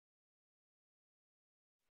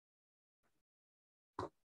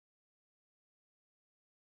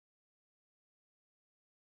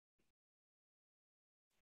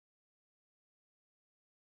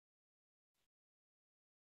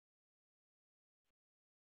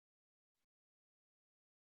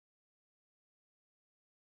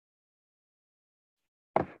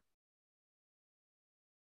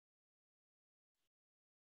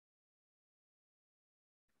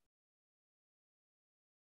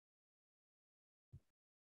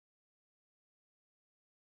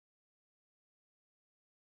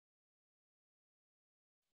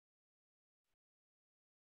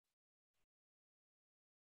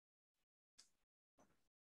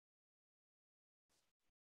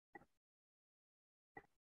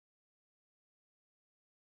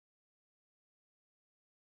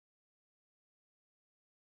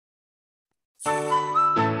A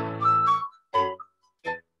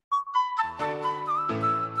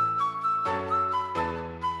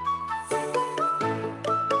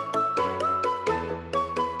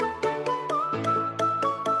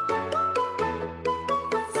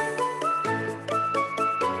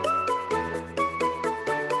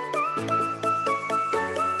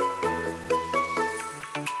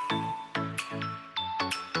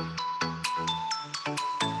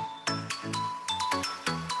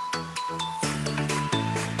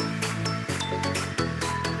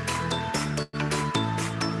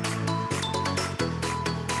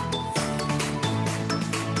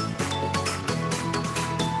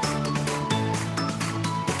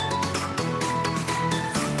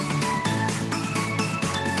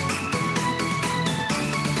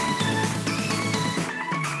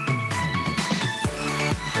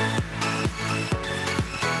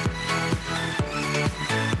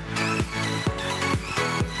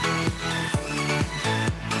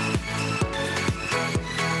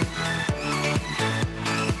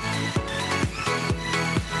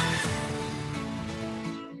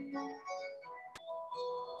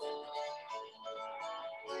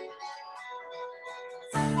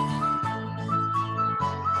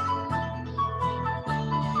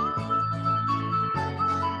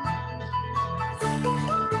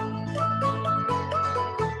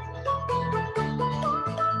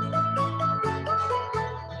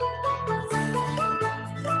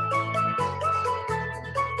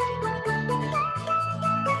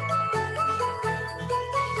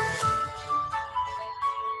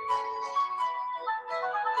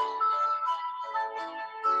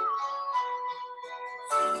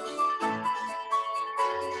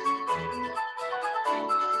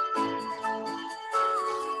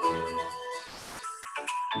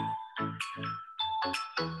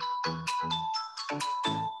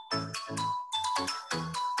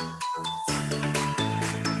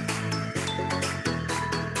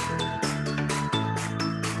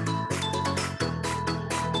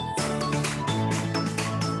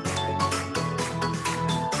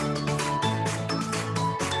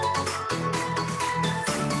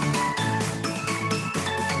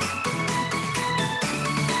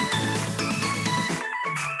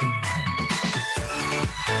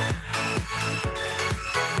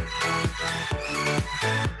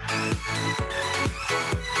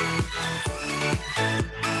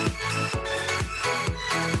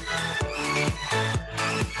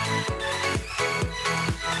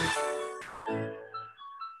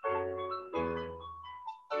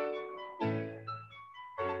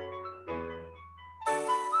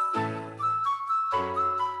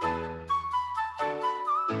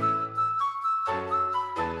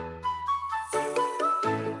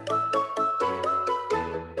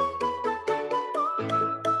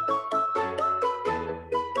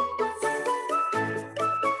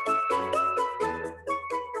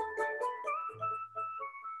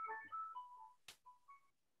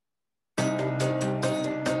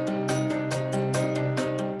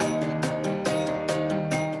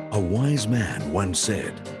wise man once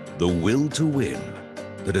said, "The will to win,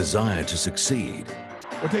 the desire to succeed,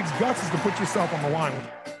 What takes guts is to put yourself on the line.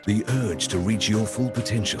 the urge to reach your full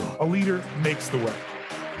potential. A leader makes the way.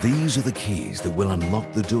 These are the keys that will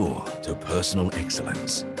unlock the door to personal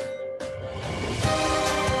excellence."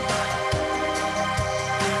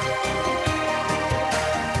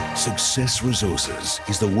 Success Resources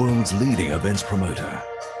is the world's leading events promoter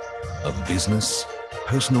of business,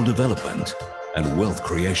 personal development, and wealth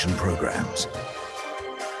creation programs.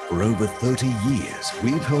 For over 30 years,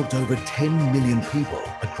 we've helped over 10 million people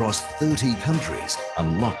across 30 countries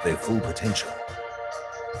unlock their full potential.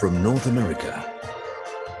 From North America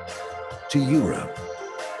to Europe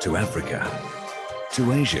to Africa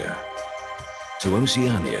to Asia to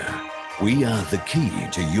Oceania, we are the key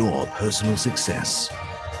to your personal success.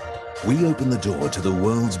 We open the door to the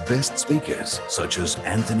world's best speakers such as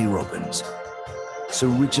Anthony Robbins, Sir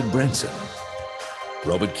Richard Branson,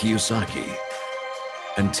 Robert Kiyosaki,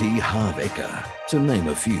 and T. Harv Eker, to name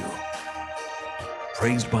a few.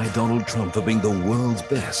 Praised by Donald Trump for being the world's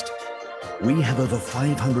best, we have over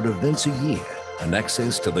 500 events a year and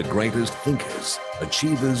access to the greatest thinkers,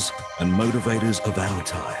 achievers, and motivators of our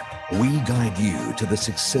time. We guide you to the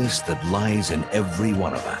success that lies in every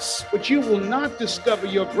one of us. But you will not discover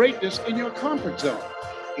your greatness in your comfort zone.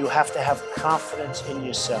 You have to have confidence in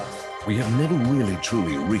yourself. We have never really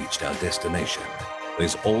truly reached our destination.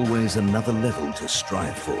 There's always another level to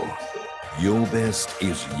strive for. Your best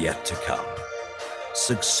is yet to come.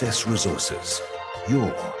 Success Resources,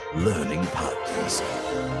 your learning partners.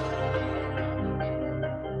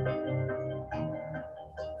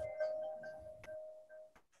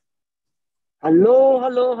 Hello,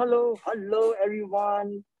 hello, hello, hello,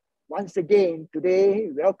 everyone. Once again,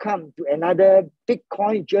 today, welcome to another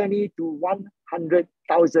Bitcoin journey to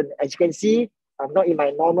 100,000. As you can see, I'm not in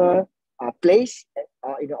my normal place,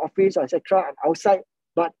 in the office, etc. I'm outside,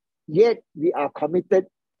 but yet we are committed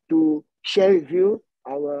to share with you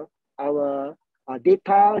our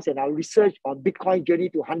data and our research on Bitcoin journey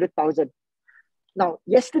to 100,000. Now,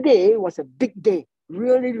 yesterday was a big day,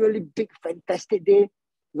 really, really big, fantastic day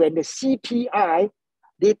when the CPI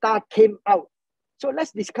data came out. So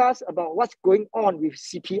let's discuss about what's going on with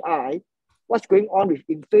CPI, what's going on with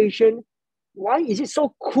inflation, why is it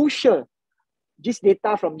so crucial, this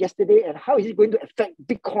data from yesterday, and how is it going to affect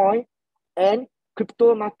Bitcoin and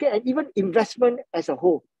crypto market and even investment as a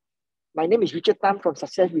whole. My name is Richard Tam from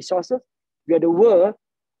Success Resources. We are the world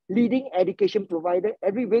leading education provider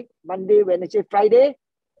every week, Monday, Wednesday, Friday.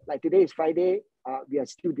 Like today is Friday, we are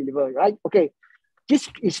still delivering, right? Okay. This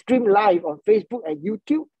is streamed live on Facebook and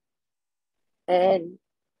YouTube. And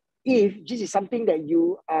if this is something that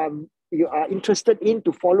you are interested in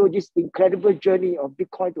to follow this incredible journey of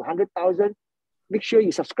Bitcoin to 100,000, make sure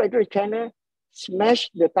you subscribe to the channel, smash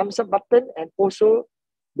the thumbs up button and also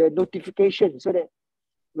the notification so that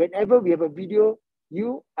whenever we have a video,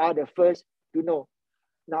 you are the first to know.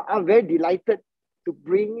 Now, I'm very delighted to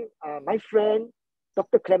bring my friend,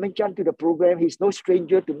 Dr. Clemen Chiang, to the program. He's no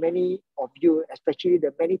stranger to many of you, especially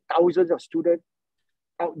the many thousands of students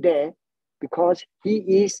out there, because he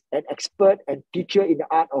is an expert and teacher in the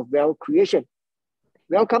art of wealth creation.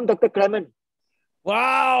 Welcome, Dr. Clemen.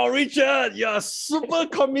 Wow, Richard, you're super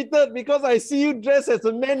committed because I see you dressed as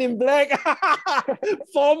a man in black,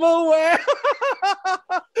 formal wear,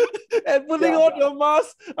 and putting on your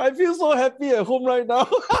mask. I feel so happy at home right now.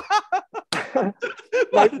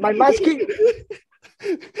 my masking,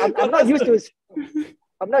 I'm not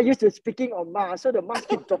used to speaking on mask, so the mask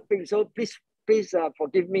keeps dropping. So please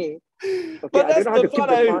forgive me. Okay, but that's I don't know how to the keep part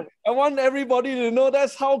the mask. I want everybody to know.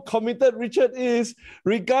 That's how committed Richard is,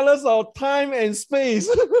 regardless of time and space.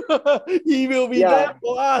 He will be there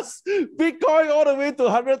for us. Bitcoin all the way to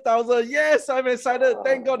 100,000. Yes, I'm excited.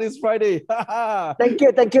 Thank God it's Friday. Thank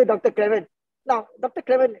you, Dr. Clemen. Now, Dr.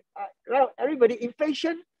 Clemen, everybody,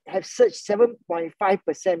 inflation has surged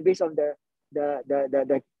 7.5% based on the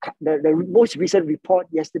most recent report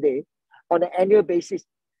yesterday on an annual basis,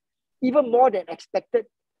 even more than expected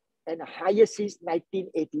and higher since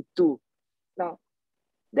 1982. Now,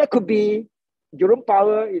 there could be Jerome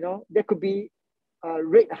Powell, there could be a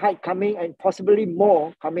rate hike coming and possibly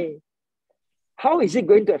more coming. How is it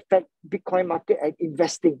going to affect Bitcoin market and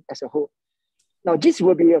investing as a whole? Now, this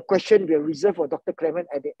will be a question we'll reserve for Dr. Clemen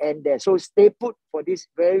at the end there. So stay put for this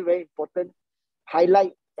very, very important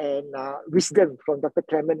highlight and wisdom from Dr.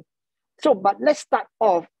 Clemen. So, but let's start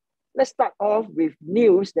off with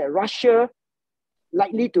news that Russia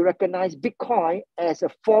likely to recognize Bitcoin as a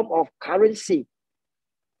form of currency.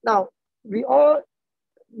 Now, we all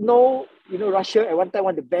know, Russia at one time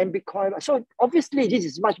wanted to ban Bitcoin. So obviously, this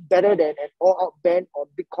is much better than an all-out ban on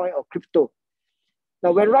Bitcoin or crypto.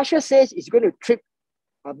 Now, when Russia says it's going to treat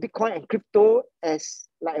Bitcoin and crypto as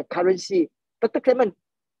like a currency, Dr. Clemen,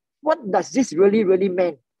 what does this really, really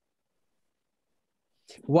mean?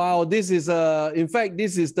 Wow, this is in fact,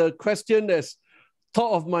 this is the question that's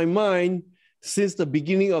top of my mind since the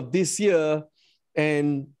beginning of this year.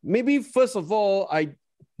 And maybe first of all, I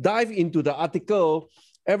dive into the article.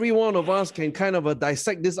 Every one of us can kind of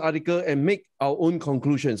dissect this article and make our own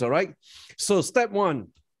conclusions, all right? So step one,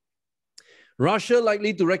 Russia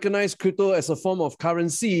likely to recognize crypto as a form of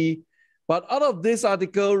currency. But out of this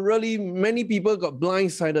article, really many people got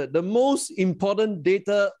blindsided. The most important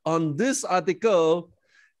data on this article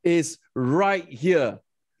is right here,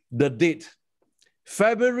 the date,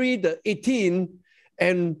 February the 18th.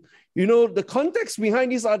 And, the context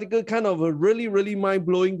behind this article kind of really, really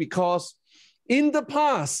mind-blowing because in the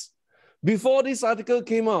past, before this article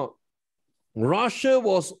came out, Russia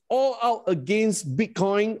was all out against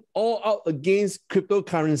Bitcoin, all out against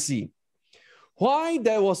cryptocurrency. Why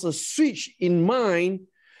there was a switch in mind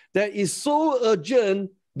that is so urgent,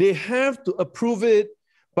 they have to approve it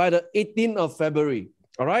by the 18th of February.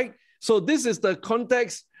 All right. So this is the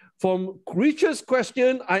context. From Richard's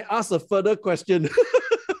question, I asked a further question.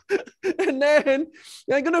 And then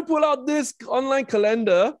I'm going to pull out this online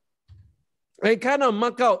calendar and kind of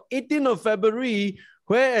mark out 18th of February.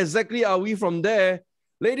 Where exactly are we from there?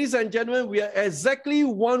 Ladies and gentlemen, we are exactly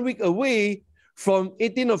 1 week away from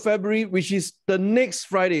 18th of February, which is the next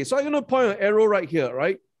Friday. So I'm going to point an arrow right here,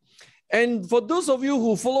 right? And for those of you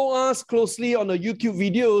who follow us closely on the YouTube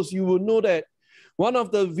videos, you will know that one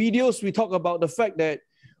of the videos we talk about the fact that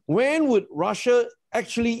when would Russia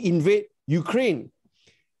actually invade Ukraine.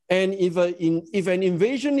 And if an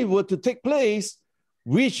invasion were to take place,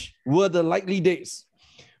 which were the likely dates?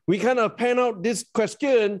 We kind of pan out this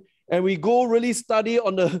question and we go really study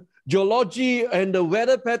on the geology and the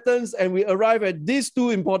weather patterns, and we arrive at these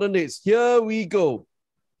two important dates. Here we go.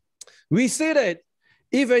 We say that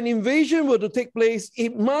if an invasion were to take place,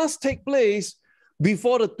 it must take place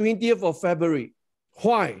before the 20th of February.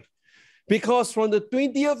 Why? Because from the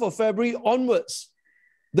 20th of February onwards,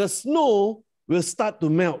 the snow will start to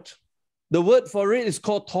melt. The word for it is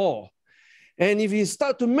called thaw. And if it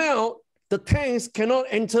starts to melt, the tanks cannot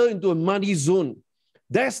enter into a muddy zone.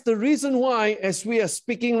 That's the reason why, as we are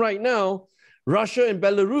speaking right now, Russia and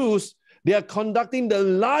Belarus, they are conducting the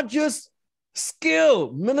largest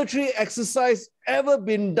scale military exercise ever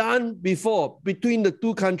been done before between the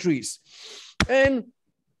two countries. And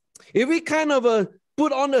if we kind of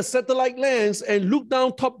put on a satellite lens and look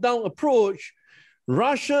down, top-down approach,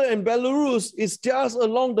 Russia and Belarus is just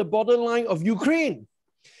along the borderline of Ukraine.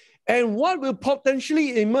 And what will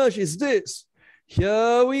potentially emerge is this.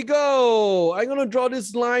 Here we go. I'm going to draw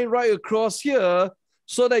this line right across here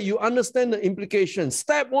so that you understand the implications.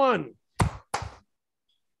 Step one.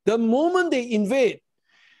 The moment they invade,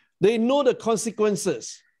 they know the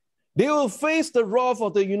consequences. They will face the wrath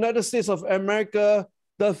of the United States of America.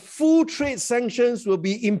 The full trade sanctions will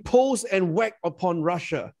be imposed and whacked upon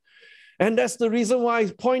Russia. And that's the reason why,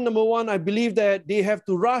 point number one, I believe that they have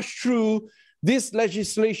to rush through this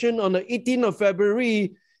legislation on the 18th of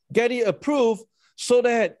February, get it approved so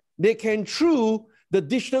that they can, through the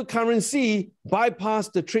digital currency, bypass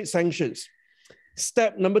the trade sanctions.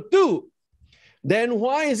 Step number two, then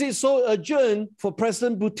why is it so urgent for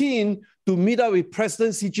President Putin to meet up with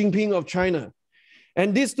President Xi Jinping of China?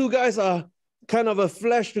 And these two guys are kind of a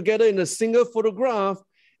flash together in a single photograph,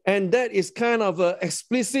 and that is kind of an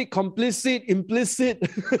explicit, complicit, implicit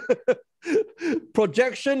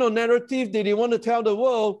projection or narrative that they want to tell the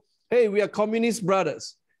world, hey, we are communist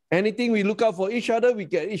brothers. Anything we look out for each other, we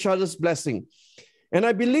get each other's blessing. And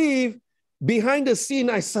I believe behind the scene,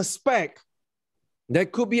 I suspect there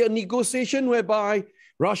could be a negotiation whereby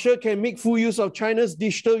Russia can make full use of China's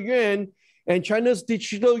digital yuan, and China's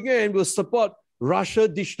digital yuan will support Russia's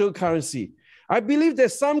digital currency. I believe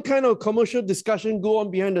there's some kind of commercial discussion go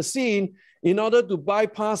on behind the scene in order to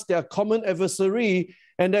bypass their common adversary,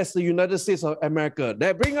 and that's the United States of America.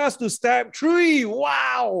 That brings us to step three.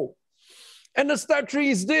 Wow. And the step three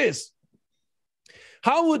is this.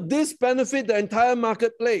 How would this benefit the entire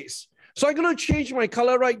marketplace? So I'm going to change my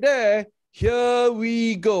color right there. Here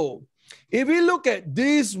we go. If we look at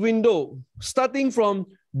this window, starting from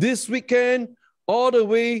this weekend all the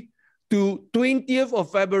way to 20th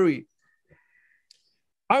of February,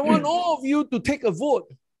 I want all of you to take a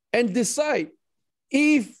vote and decide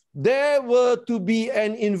if there were to be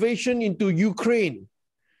an invasion into Ukraine,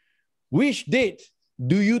 which date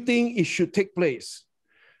do you think it should take place?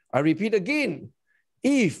 I repeat again,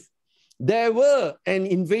 if there were an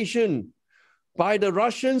invasion by the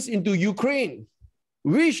Russians into Ukraine,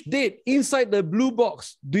 which date inside the blue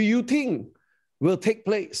box do you think will take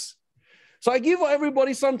place? So I give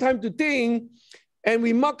everybody some time to think, and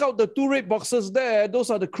we mark out the two red boxes there. Those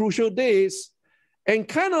are the crucial days. And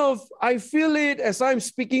kind of, I feel it as I'm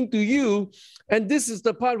speaking to you, and this is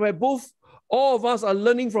the part where all of us are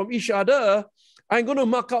learning from each other. I'm going to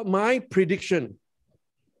mark out my prediction.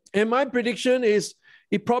 And my prediction is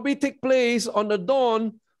it probably take place on the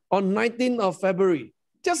dawn on 19th of February.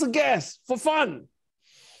 Just a guess, for fun.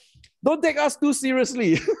 Don't take us too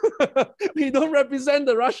seriously. We don't represent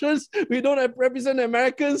the Russians. We don't represent the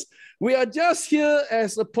Americans. We are just here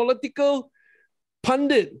as a political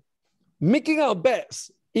pundit, making our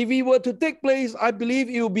bets. If it were to take place, I believe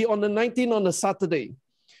it will be on the 19th on a Saturday.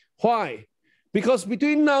 Why? Because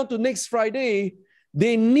between now to next Friday,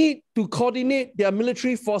 they need to coordinate their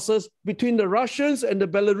military forces between the Russians and the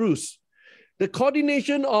Belarus. The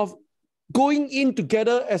coordination of going in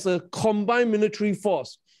together as a combined military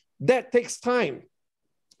force, that takes time.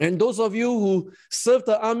 And those of you who serve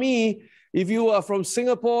the army, if you are from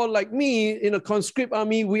Singapore like me in a conscript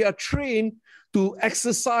army, we are trained to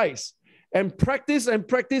exercise and practice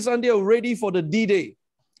until you're ready for the D-Day.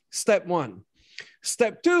 Step one.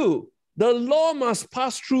 Step two, the law must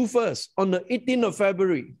pass through first on the 18th of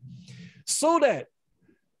February so that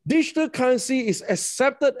digital currency is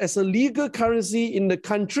accepted as a legal currency in the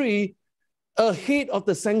country ahead of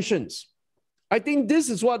the sanctions. I think this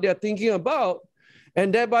is what they're thinking about,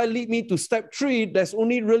 and thereby lead me to step three. There's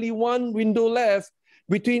only really one window left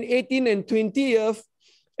between 18th and 20th,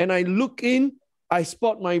 and I look in, I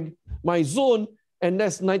spot my zone, and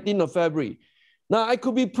that's 19th of February. Now, I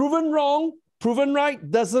could be proven wrong, proven right,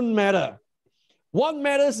 doesn't matter. What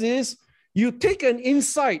matters is you take an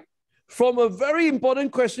insight from a very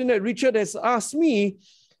important question that Richard has asked me,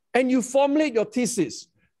 and you formulate your thesis.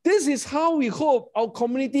 This is how we hope our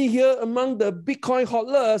community here among the Bitcoin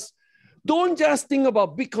hodlers don't just think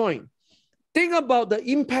about Bitcoin. Think about the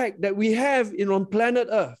impact that we have on planet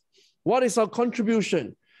Earth. What is our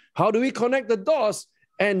contribution? How do we connect the dots?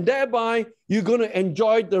 And thereby, you're going to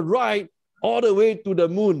enjoy the ride all the way to the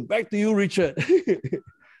moon. Back to you, Richard.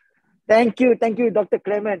 Thank you, Dr.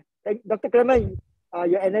 Clemen. Dr. Clemen,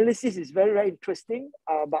 your analysis is very, very interesting,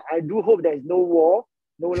 but I do hope there is no war,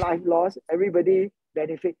 no life loss, everybody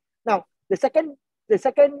benefit. Now, the second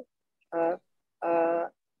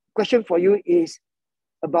question for you is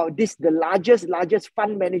about the largest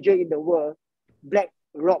fund manager in the world,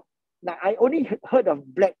 BlackRock. Now, I only heard of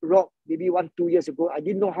BlackRock maybe 1-2 years ago. I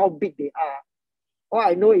didn't know how big they are. All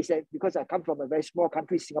I know is that because I come from a very small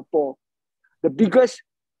country, Singapore, the biggest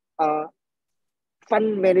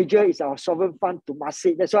fund manager is our sovereign fund,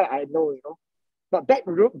 Temasek. That's why I know, But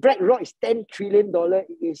BlackRock is $10 trillion. It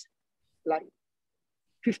is like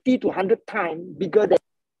 50 to 100 times bigger than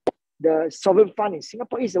the sovereign fund in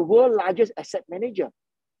Singapore. It's the world's largest asset manager.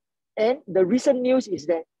 And the recent news is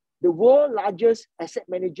that the world's largest asset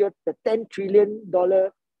manager, the $10 trillion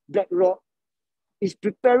BlackRock, is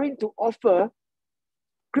preparing to offer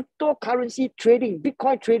cryptocurrency trading,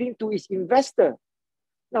 Bitcoin trading to its investor.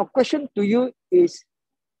 Now, question to you is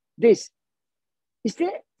this. Is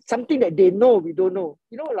there something that they know we don't know?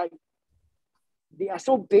 Like they are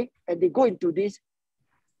so big and they go into this.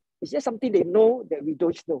 Is there something they know that we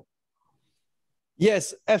don't know?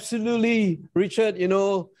 Yes, absolutely, Richard.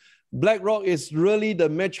 BlackRock is really the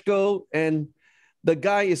magical, and the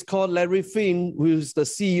guy is called Larry Fink, who is the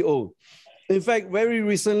CEO. In fact, very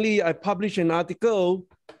recently, I published an article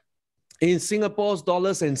in Singapore's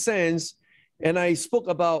Dollars and Cents, and I spoke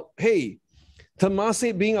about, hey,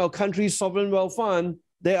 Temasek being our country's sovereign wealth fund,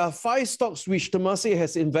 there are 5 stocks which Temasek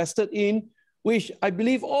has invested in, which I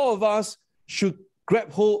believe all of us should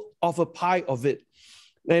grab hold of a pie of it.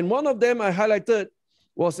 And one of them I highlighted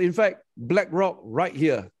was, in fact, BlackRock right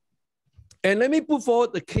here. And let me put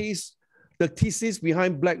forward the thesis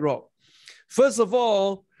behind BlackRock. First of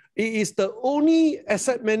all, it is the only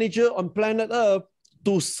asset manager on planet Earth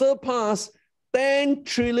to surpass $10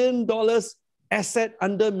 trillion asset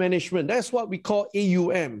under management. That's what we call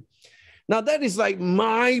AUM. Now, that is like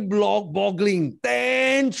mind-boggling.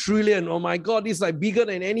 10 trillion. Oh my God, it's like bigger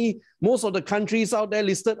than most of the countries out there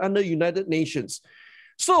listed under United Nations.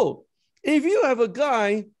 So if you have a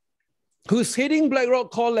guy who's heading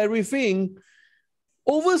BlackRock called Larry Fink,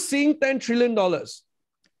 overseeing $10 trillion,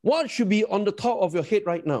 what should be on the top of your head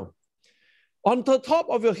right now? On the top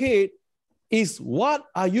of your head is, what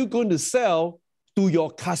are you going to sell to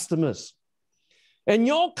your customers? And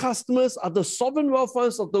your customers are the sovereign wealth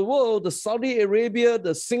funds of the world, the Saudi Arabia,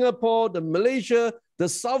 the Singapore, the Malaysia, the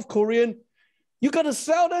South Korean. You got to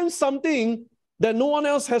sell them something that no one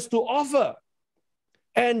else has to offer.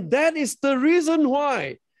 And that is the reason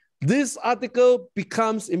why this article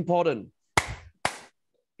becomes important.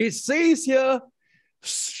 It says here,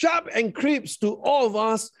 sharp and crisp to all of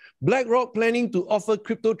us, BlackRock planning to offer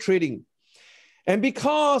crypto trading. And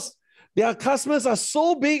because their customers are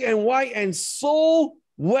so big and wide and so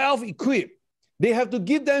well equipped, they have to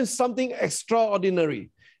give them something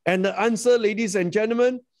extraordinary. And the answer, ladies and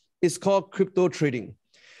gentlemen, is called crypto trading.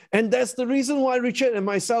 And that's the reason why Richard and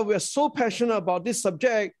myself, we are so passionate about this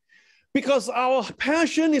subject, because our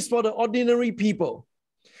passion is for the ordinary people.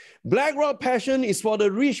 BlackRock passion is for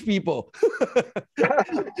the rich people.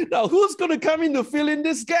 Now, who's going to come in to fill in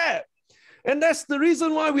this gap? And that's the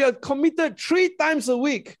reason why we are committed 3 times a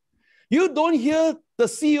week. You don't hear the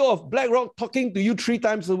CEO of BlackRock talking to you 3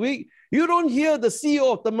 times a week. You don't hear the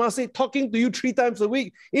CEO of Temasek talking to you 3 times a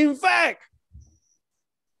week. In fact,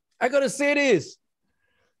 I got to say this.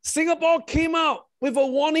 Singapore came out with a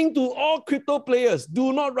warning to all crypto players.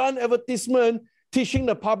 Do not run advertisement teaching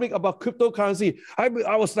the public about cryptocurrency. I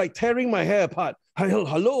was like tearing my hair apart.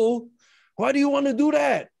 Hello? Why do you want to do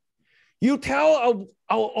that? You tell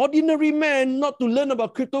our ordinary man not to learn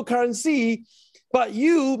about cryptocurrency, but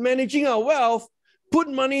you, managing our wealth, put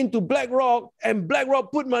money into BlackRock, and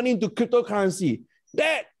BlackRock put money into cryptocurrency.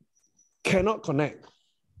 That cannot connect.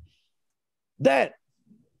 That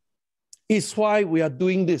is why we are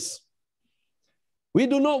doing this. We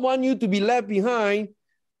do not want you to be left behind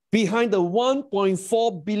the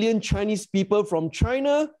 1.4 billion Chinese people from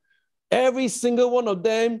China. Every single one of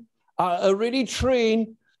them are already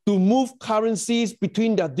trained to move currencies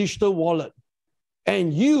between their digital wallet.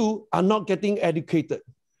 And you are not getting educated.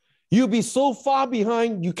 You'll be so far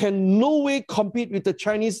behind, you can no way compete with the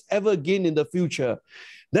Chinese ever again in the future.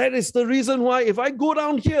 That is the reason why if I go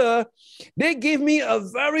down here, they gave me a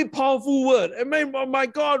very powerful word. I mean, oh my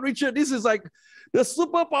God, Richard, this is like the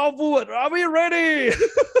super powerful word. Are we ready?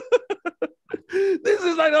 This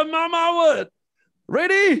is like a mama word.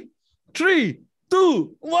 Ready? 3,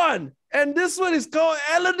 2, 1. And this one is called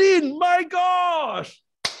Aladdin. My gosh.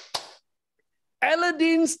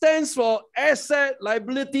 Aladdin stands for Asset,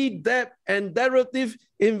 Liability, Debt, and Derivative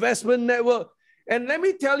Investment Network. And let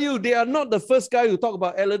me tell you, they are not the first guy to talk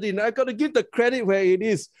about Aladdin. I got to give the credit where it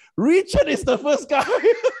is. Richard is the first guy.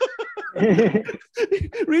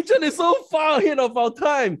 Richard is so far ahead of our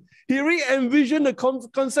time. He re-envisioned the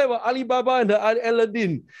concept of Alibaba and the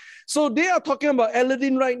Aladdin. So they are talking about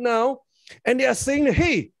Aladdin right now, and they are saying,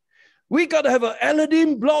 hey, we got to have an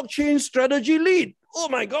Aladdin blockchain strategy lead. Oh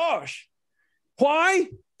my gosh. Why?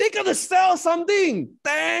 They got to sell something.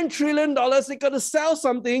 $10 trillion. They got to sell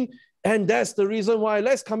something. And that's the reason why,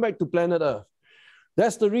 let's come back to planet Earth.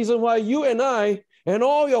 That's the reason why you and I and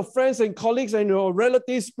all your friends and colleagues and your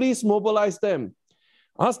relatives, please mobilize them.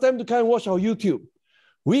 Ask them to come and watch our YouTube.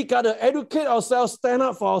 We got to educate ourselves, stand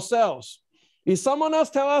up for ourselves. If someone else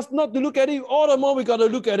tells us not to look at it, all the more we got to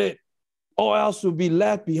look at it, or else we'll be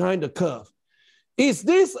left behind the curve. Is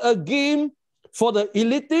this a game for the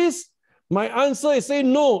elitists? My answer is say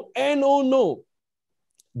no, N-O, no.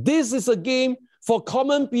 This is a game for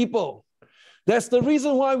common people. That's the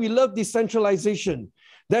reason why we love decentralization.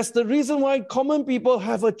 That's the reason why common people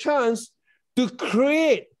have a chance to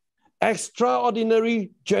create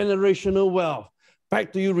extraordinary generational wealth.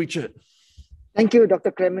 Back to you, Richard. Thank you,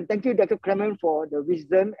 Dr. Clemen. Thank you, Dr. Clemen, for the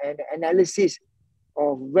wisdom and the analysis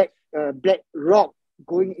of BlackRock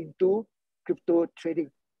going into crypto trading.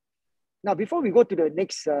 Now, before we go to the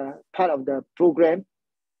next part of the program,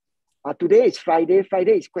 today is Friday.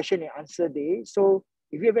 Friday is question and answer day. So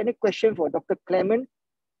if you have any question for Dr. Clemen,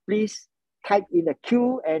 please type in the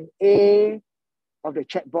Q&A of the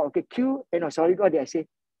chat box. Okay, what did I say?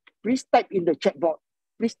 Please type in the chat box.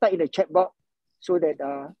 Please type in the chat box so that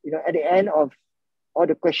at the end of all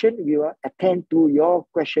the question, we will attend to your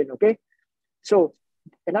question. Okay. So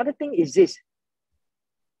another thing is this.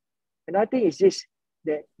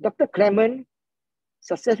 That Dr. Clemen,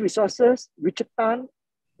 Success Resources, Richard Tan,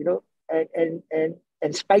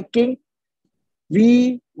 and Spiking,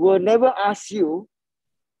 we will never ask you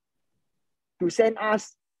to send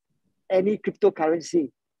us any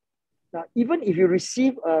cryptocurrency. Now, even if you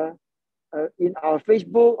receive in our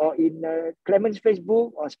Facebook or in Clemen's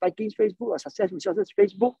Facebook or Spiking's Facebook or Success Resources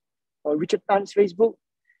Facebook or Richard Tan's Facebook,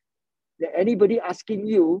 that anybody asking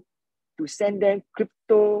you to send them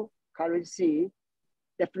cryptocurrency,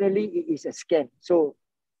 definitely it is a scam. So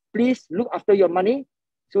please look after your money.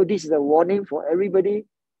 So this is a warning for everybody.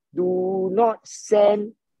 Do not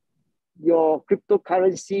send your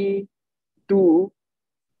cryptocurrency to,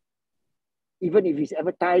 even if it's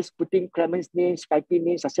advertised, putting Clemen's name, Spiking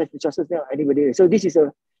name, Success Resources name, or anybody. So this is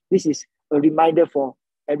a reminder for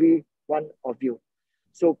every one of you.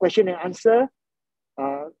 So question and answer.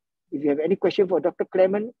 If you have any question for Dr.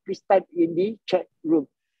 Clemen, please type in the chat room.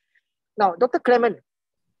 Now, Dr. Clemen,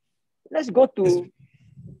 let's go to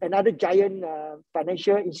another giant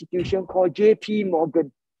financial institution called JP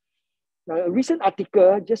Morgan. Now, a recent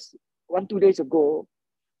article just 1-2 days ago,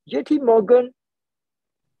 JP Morgan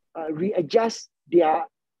readjust their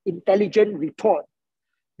intelligent report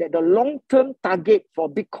that the long-term target for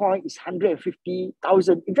Bitcoin is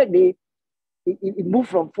 150,000. In fact, it moved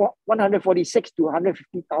from 146 to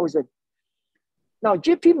 150,000. Now,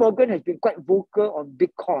 JP Morgan has been quite vocal on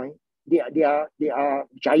Bitcoin. They are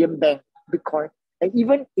giant bank, Bitcoin. And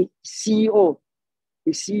even its CEO,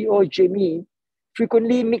 Jamie,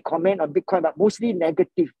 frequently make comment on Bitcoin, but mostly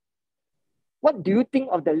negative. What do you think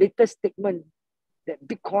of the latest statement that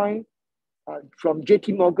Bitcoin, from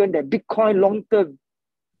JP Morgan, that Bitcoin long-term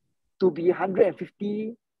to be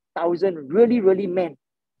 150,000 really meant?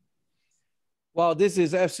 Wow, this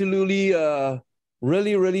is absolutely a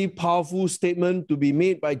really powerful statement to be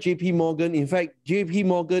made by JP Morgan. In fact, JP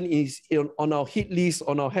Morgan is on our hit list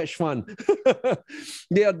on our hedge fund.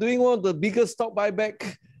 They are doing one of the biggest stock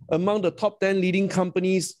buyback among the top 10 leading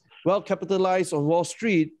companies, well capitalized on Wall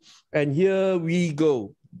Street. And here we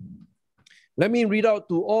go. Let me read out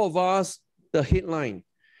to all of us the headline.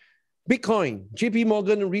 Bitcoin, JP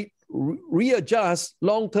Morgan readjusts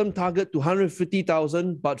long-term target to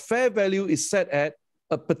 150,000, but fair value is set at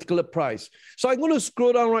a particular price. So I'm going to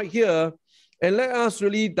scroll down right here and let us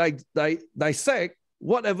really dissect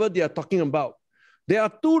whatever they are talking about. There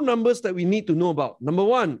are two numbers that we need to know about. Number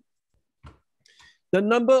one, the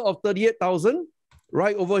number of 38,000,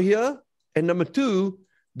 right over here. And number 2,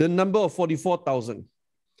 the number of 44,000.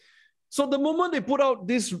 So the moment they put out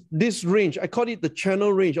this range, I call it the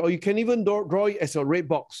channel range, or you can even draw it as a red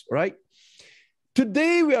box, right?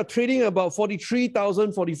 Today, we are trading about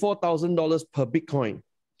 $43,000, $44,000 per Bitcoin.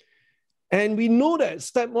 And we know that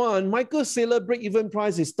step 1, Michael Saylor break-even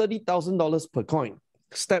price is $30,000 per coin.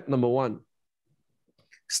 Step number 1.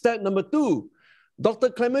 Step number 2, Dr.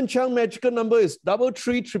 Clemen Chiang magical number is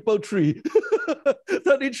 33333.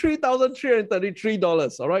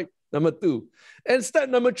 $33,333, all right? Number 2. And step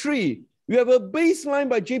number 3, we have a baseline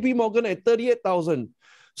by JP Morgan at 38,000.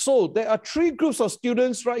 So there are 3 groups of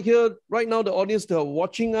students right here, right now, the audience that are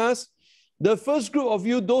watching us. The first group of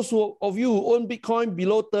you, those of you who own Bitcoin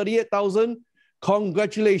below 38,000,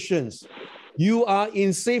 congratulations. You are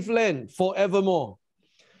in safe land forevermore.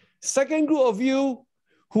 Second group of you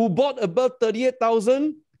who bought above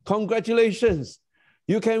 38,000, congratulations.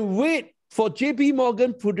 You can wait for JP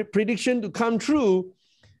Morgan prediction to come true,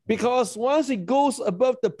 because once it goes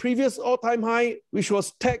above the previous all-time high, which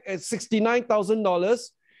was tagged at $69,000,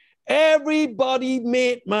 everybody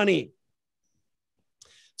made money.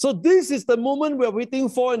 So this is the moment we're waiting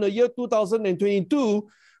for in the year 2022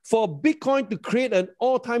 for Bitcoin to create an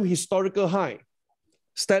all-time historical high.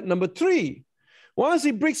 Step number 3, once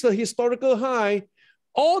it breaks the historical high,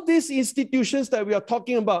 all these institutions that we are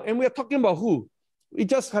talking about, and we are talking about who? We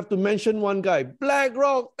just have to mention one guy,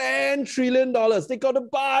 BlackRock, $10 trillion. They got to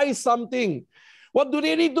buy something. What do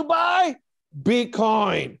they need to buy?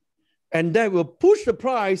 Bitcoin. And that will push the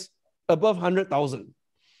price above 100,000.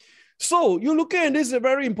 So you look at this, a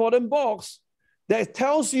very important box that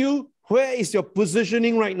tells you where is your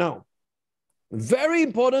positioning right now. Very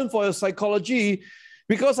important for your psychology,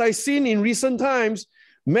 because I've seen in recent times,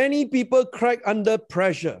 many people crack under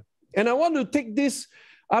pressure. And I want to take this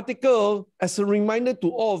article as a reminder to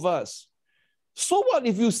all of us. So what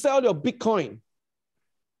if you sell your Bitcoin?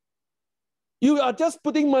 You are just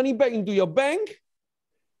putting money back into your bank.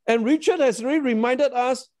 And Richard has already reminded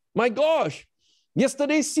us, my gosh,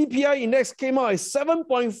 yesterday's CPI index came out at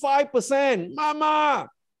 7.5%. Mama,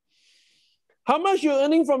 how much you're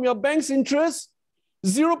earning from your bank's interest?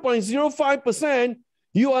 0.05%.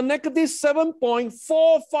 You are negative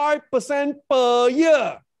 7.45% per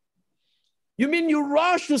year. You mean you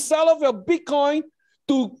rush to sell off your Bitcoin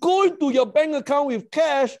to go into your bank account with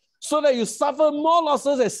cash so that you suffer more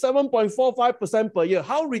losses at 7.45% per year?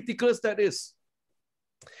 How ridiculous that is.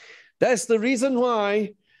 That's the reason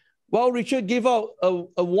why, while Richard gave out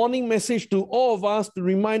a warning message to all of us to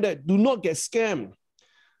remind that do not get scammed.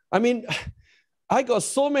 I mean, I got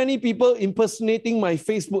so many people impersonating my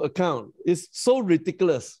Facebook account. It's so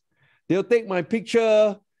ridiculous. They'll take my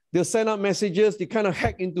picture, they'll send out messages, they kind of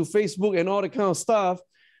hack into Facebook and all that kind of stuff.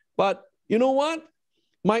 But you know what?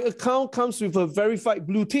 My account comes with a verified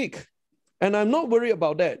blue tick, and I'm not worried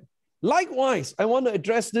about that. Likewise, I want to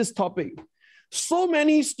address this topic. So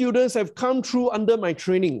many students have come through under my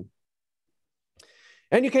training.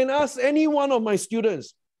 And you can ask any one of my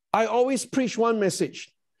students, I always preach one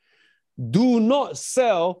message. Do not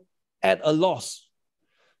sell at a loss.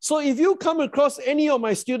 So if you come across any of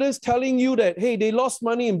my students telling you that, hey, they lost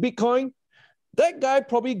money in Bitcoin, that guy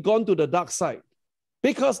probably gone to the dark side,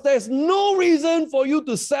 because there's no reason for you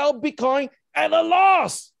to sell Bitcoin at a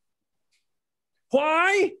loss.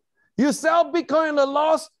 Why? You sell Bitcoin at a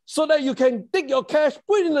loss so that you can take your cash,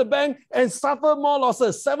 put it in the bank, and suffer more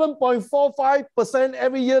losses. 7.45%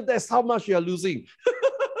 every year, that's how much you're losing.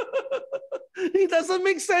 It doesn't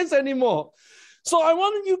make sense anymore. So I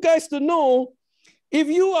want you guys to know, if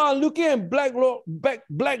you are looking at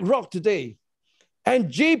BlackRock today and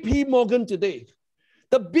JP Morgan today,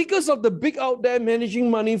 the biggest of the big out there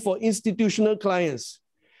managing money for institutional clients,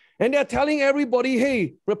 and they're telling everybody,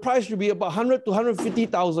 hey, the price should be about 100 to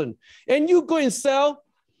 150,000, and you go and sell,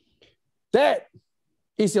 that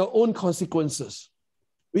is your own consequences.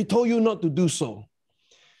 We told you not to do so.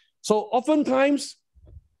 So oftentimes,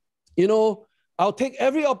 you know, I'll take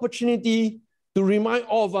every opportunity to remind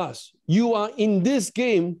all of us, you are in this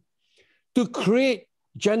game to create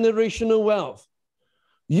generational wealth.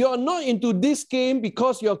 You're not into this game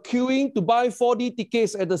because you're queuing to buy 4D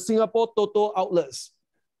tickets at the Singapore Toto outlets.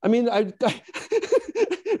 I mean,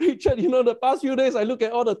 Richard, you know, the past few days, I look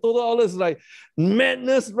at all the Toto outlets, like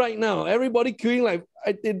madness right now. Everybody queuing, like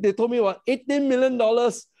they told me about $18 million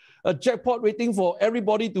a jackpot waiting for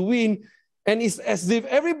everybody to win. And it's as if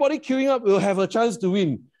everybody queuing up will have a chance to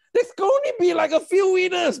win. There's going to only be like a few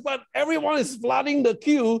winners, but everyone is flooding the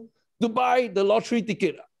queue to buy the lottery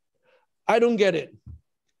ticket. I don't get it.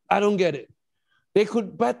 I don't get it. They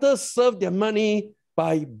could better serve their money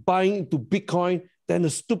by buying into Bitcoin than a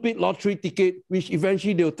stupid lottery ticket, which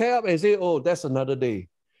eventually they'll tear up and say, oh, that's another day.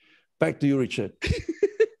 Back to you, Richard.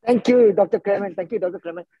 Thank you, Dr. Clemen. Thank you, Dr.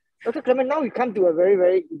 Clemen. Dr. Clemen, now we come to a very,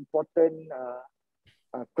 very important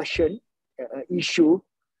question, issue,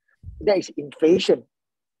 that is inflation.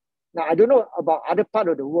 Now, I don't know about other part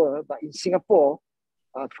of the world, but in Singapore,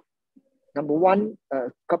 number one,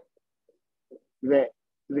 where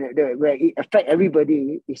it affects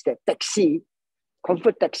everybody is that taxi,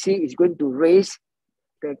 Comfort Taxi is going to raise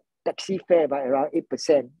the taxi fare by around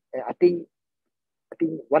 8%. I think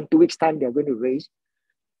 1-2 weeks time they're going to raise.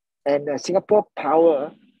 And Singapore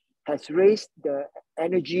Power has raised the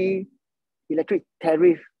electric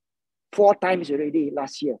tariff 4 times already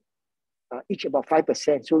last year, each about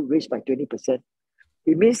 5%, so raised by 20%.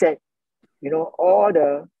 It means that, all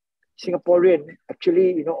the Singaporean,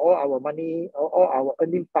 actually, all our money, all our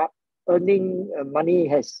earning money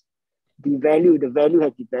has devalued, the value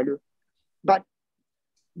has devalued. But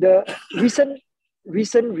the recent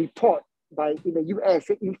report in the US,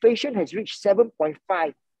 inflation has reached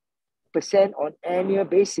 7.5% on annual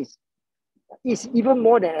basis. It's even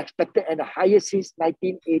more than expected and the highest since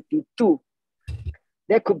 1982.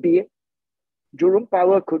 There could be, Jerome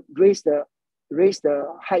Powell could raise the rate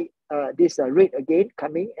again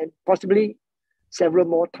coming, and possibly several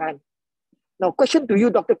more times. Now, question to you,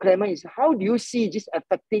 Dr. Clemen, is how do you see this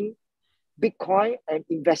affecting Bitcoin and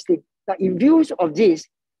investing? Now, in views of this,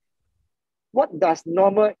 what does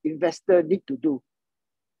normal investor need to do?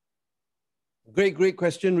 Great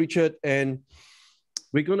question, Richard. And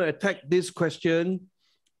we're going to attack this question,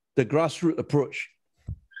 the grassroots approach.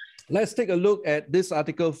 Let's take a look at this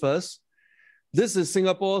article first. This is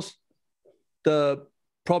Singapore's,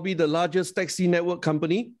 probably the largest taxi network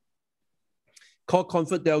company called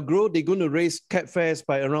ComfortDelGro. They're going to raise cab fares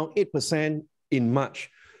by around 8% in March.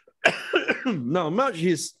 Now, March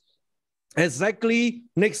is exactly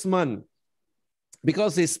next month.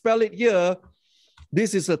 Because they spell it here,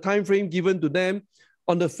 this is a time frame given to them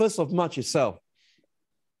on the 1st of March itself.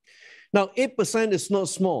 Now, 8% is not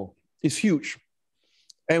small, it's huge.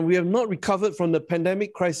 And we have not recovered from the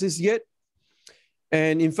pandemic crisis yet.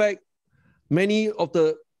 And in fact, many of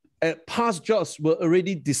the past jobs were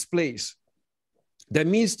already displaced. That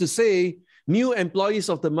means to say, new employees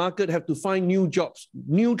of the market have to find new jobs,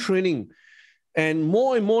 new training, and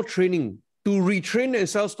more training to retrain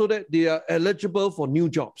themselves so that they are eligible for new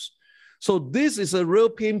jobs. So this is a real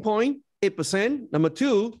pain point, 8%. Number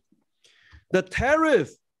two, the tariff,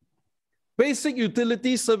 basic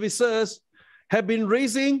utility services have been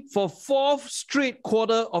raising for 4th straight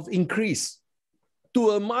quarter of increase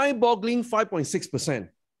to a mind-boggling 5.6%.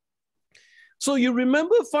 So you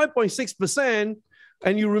remember 5.6%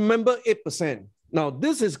 and you remember 8%. Now,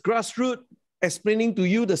 this is grassroots explaining to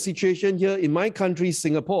you the situation here in my country,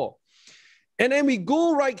 Singapore. And then we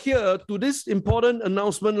go right here to this important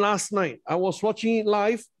announcement last night. I was watching it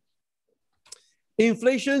live.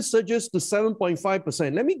 Inflation surges to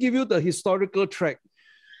 7.5%. Let me give you the historical track.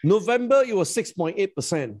 November, it was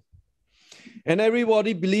 6.8%. And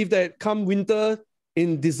everybody believed that come winter,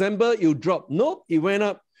 in December, it would drop. Nope, it went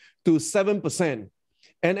up to 7%.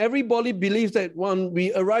 And everybody believes that when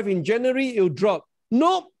we arrive in January, it will drop.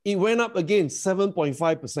 Nope, it went up again,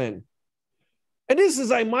 7.5%. And this is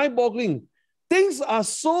like mind-boggling. Things are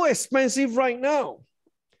so expensive right now.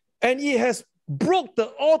 And it has broke the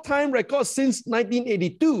all-time record since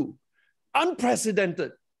 1982.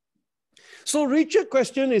 Unprecedented. So Richard's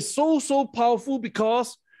question is so powerful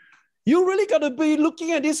because you really got to be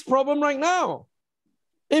looking at this problem right now.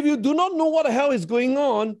 If you do not know what the hell is going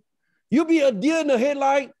on, you'll be a deer in the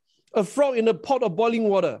headlight, a frog in a pot of boiling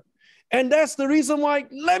water. And that's the reason why,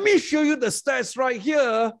 let me show you the stats right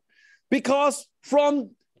here, because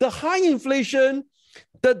from the high inflation,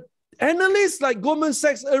 the analysts like Goldman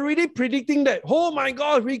Sachs are already predicting that, oh my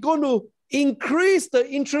God, we're going to increase the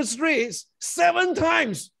interest rates 7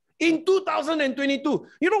 times in 2022.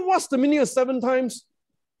 You know what's the meaning of 7 times?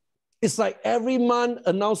 It's like every month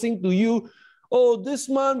announcing to you, oh, this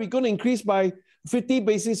month we're going to increase by 50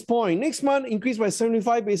 basis points. Next month, increase by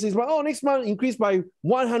 75 basis points. Oh, next month, increase by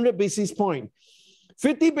 100 basis points.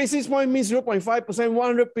 50 basis points means 0.5%.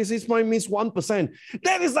 100 basis points means 1%.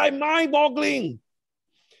 That is like mind-boggling.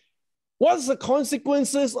 What's the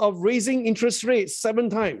consequences of raising interest rates 7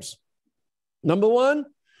 times? Number one,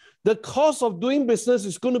 the cost of doing business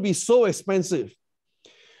is going to be so expensive.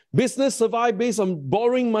 Business survive based on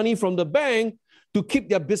borrowing money from the bank to keep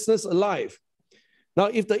their business alive. Now,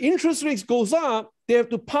 if the interest rates goes up, they have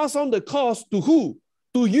to pass on the cost to who?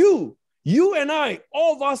 To you. You and I,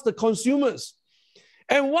 all of us, the consumers.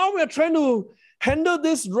 And while we're trying to handle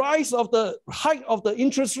this rise of the hike of the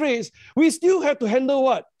interest rates, we still have to handle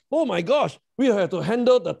what? Oh my gosh, we have to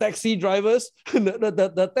handle the taxi drivers,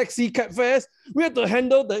 the taxi cab fares, we have to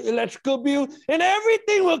handle the electrical bill, and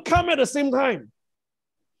everything will come at the same time.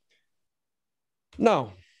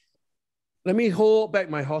 Now, let me hold back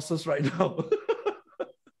my horses right now.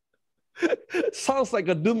 Sounds like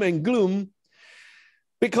a doom and gloom,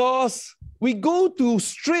 because we go to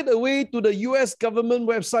straight away to the US government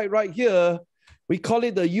website right here. We call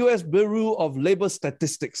it the US Bureau of Labor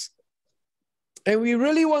Statistics. And we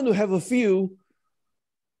really want to have a feel,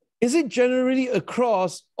 is it generally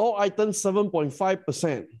across all items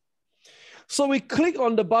 7.5%? So we click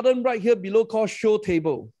on the button right here below called Show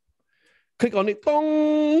Table. Click on it,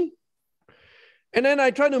 dong. And then I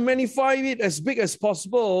try to magnify it as big as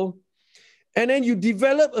possible. And then you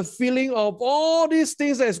develop a feeling of all these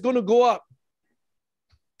things that's going to go up.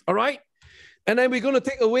 All right? And then we're going to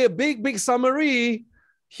take away a big summary.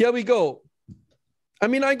 Here we go. I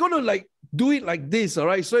mean, I'm going to do it like this, all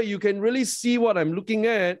right? So you can really see what I'm looking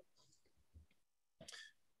at.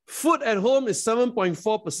 Food at home is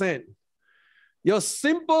 7.4%. Your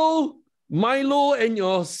simple Milo and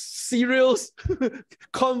your cereals,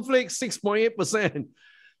 cornflakes, 6.8%.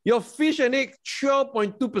 Your fish and egg,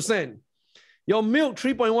 12.2%. Your milk,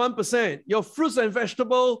 3.1%. Your fruits and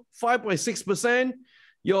vegetable, 5.6%.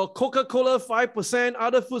 Your Coca-Cola, 5%.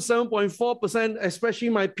 Other food, 7.4%. Especially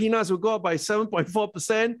my peanuts will go up by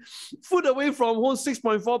 7.4%. Food away from home,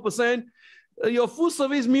 6.4%. Your food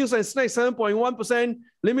service meals and snacks, 7.1%.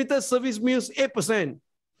 Limited service meals, 8%.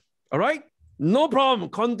 All right? No problem.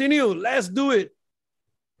 Continue. Let's do it.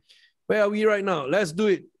 Where are we right now? Let's do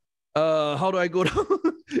it. How do I go down?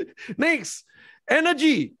 Next,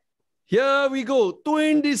 energy. Here we go.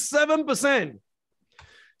 27%.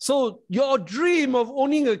 So your dream of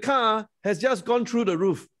owning a car has just gone through the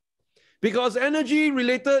roof, because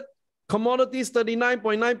energy-related commodities,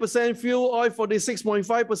 39.9%, fuel oil,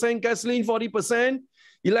 46.5%, gasoline, 40%,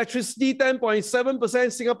 electricity,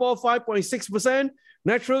 10.7%, Singapore, 5.6%,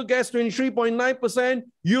 natural gas, 23.9%.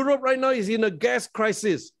 Europe right now is in a gas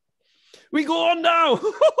crisis. We go on down.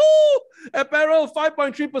 Apparel,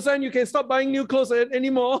 5.3%. You can stop buying new clothes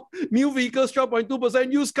anymore. New vehicles,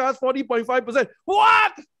 12.2%. Used cars, 40.5%.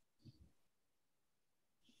 What?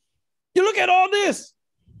 You look at all this,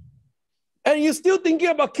 and you're still thinking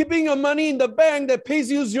about keeping your money in the bank that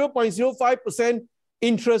pays you 0.05%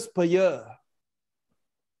 interest per year.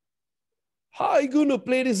 How are you going to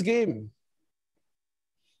play this game?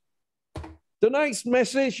 Tonight's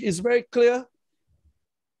message is very clear.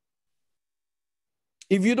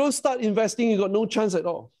 If you don't start investing, you got no chance at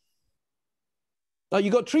all. Now,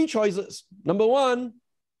 you got three choices. Number one,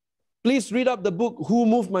 please read up the book, Who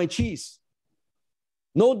Moved My Cheese?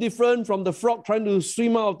 No different from the frog trying to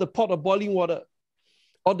swim out of the pot of boiling water,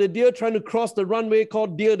 or the deer trying to cross the runway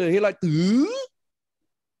called Deer the Headlight. You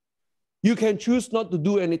can choose not to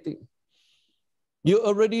do anything. You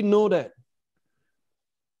already know that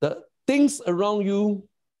the things around you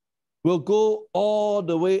will go all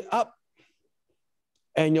the way up,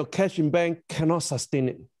 and your cash in bank cannot sustain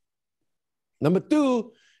it. Number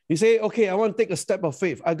two, you say, okay, I want to take a step of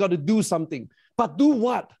faith. I got to do something. But do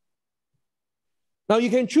what? Now, you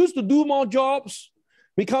can choose to do more jobs,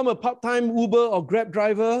 become a part-time Uber or Grab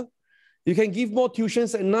driver. You can give more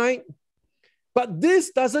tuitions at night. But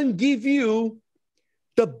this doesn't give you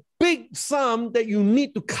the big sum that you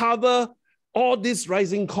need to cover all these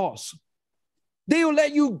rising costs. They will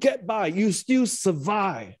let you get by. You still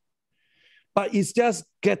survive. But it's just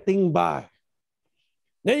getting by.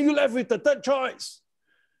 Then you're left with the third choice.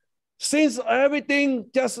 Since everything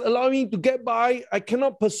just allows me to get by, I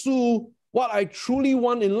cannot pursue what I truly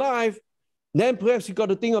want in life, then perhaps you got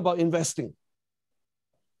to think about investing.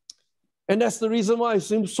 And that's the reason why I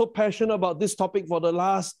seem so passionate about this topic for the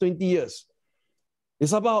last 20 years.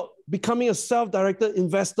 It's about becoming a self-directed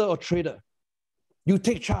investor or trader. You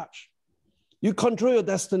take charge. You control your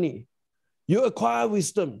destiny. You acquire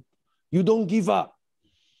wisdom. You don't give up,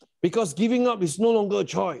 because giving up is no longer a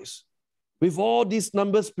choice. With all these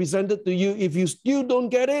numbers presented to you, if you still don't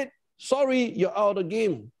get it, sorry, you're out of the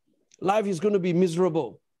game. Life is going to be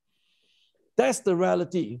miserable. That's the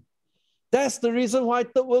reality. That's the reason why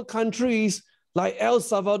third world countries like El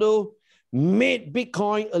Salvador made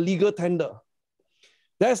Bitcoin a legal tender.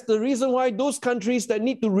 That's the reason why those countries that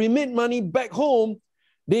need to remit money back home,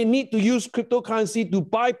 they need to use cryptocurrency to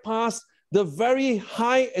bypass the very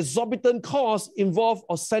high exorbitant costs involved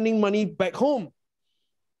of sending money back home.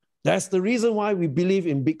 That's the reason why we believe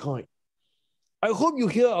in Bitcoin. I hope you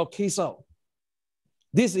hear our case out.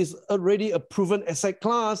 This is already a proven asset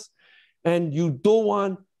class, and you don't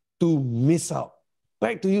want to miss out.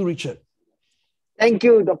 Back to you, Richard. Thank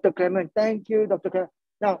you, Dr. Clement. Thank you, Dr. Clement.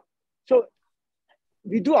 Now, so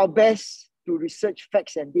we do our best to research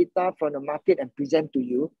facts and data from the market and present to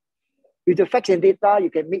you. With the facts and data, you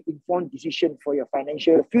can make informed decisions for your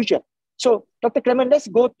financial future. So, Dr. Clement, let's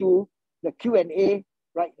go to the Q&A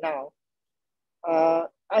right now.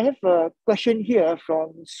 I have a question here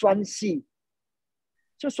from Swansea.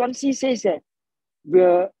 So Swansea says that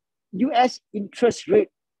will US interest rate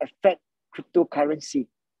affect cryptocurrency?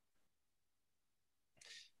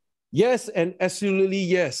 Yes, and absolutely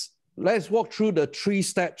yes. Let's walk through the 3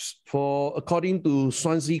 steps according to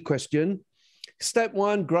Swansea question. Step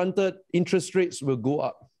 1, granted, interest rates will go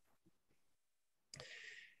up.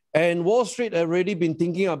 And Wall Street have already been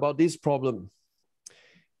thinking about this problem.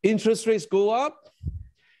 Interest rates go up,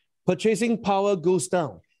 purchasing power goes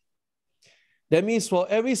down. That means for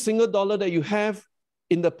every single dollar that you have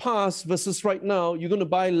in the past versus right now, you're going to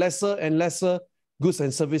buy lesser and lesser goods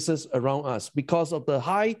and services around us because of the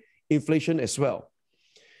high inflation as well.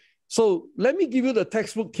 So let me give you the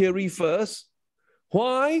textbook theory first.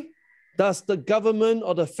 Why does the government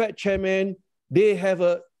or the Fed chairman, they have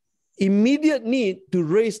an immediate need to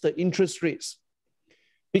raise the interest rates?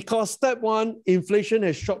 Because step 1, inflation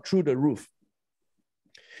has shot through the roof.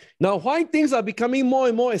 Now, why things are becoming more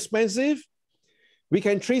and more expensive? We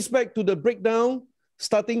can trace back to the breakdown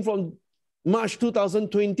starting from March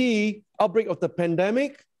 2020, outbreak of the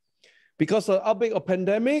pandemic. Because of the outbreak of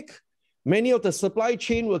pandemic, many of the supply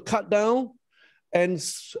chain were cut down. And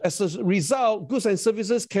as a result, goods and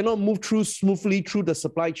services cannot move through smoothly through the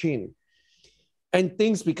supply chain. And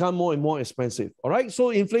things become more and more expensive. All right,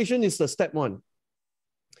 so inflation is the step 1.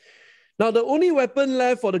 Now, the only weapon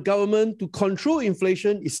left for the government to control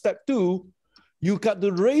inflation is step 2. You got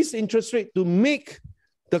to raise interest rate to make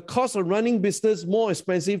the cost of running business more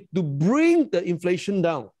expensive to bring the inflation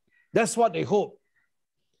down. That's what they hope.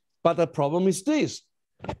 But the problem is this.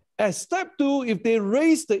 At step 2, if they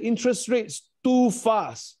raise the interest rates too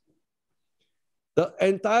fast, the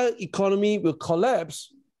entire economy will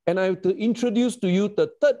collapse. And I have to introduce to you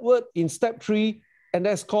the 3rd word in step 3, and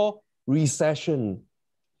that's called recession.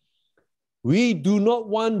 We do not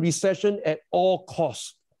want recession at all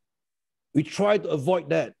costs. We try to avoid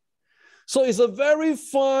that. So it's a very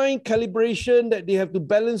fine calibration that they have to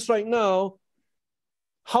balance right now.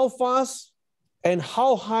 How fast and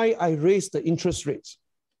how high I raise the interest rates.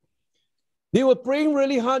 They were praying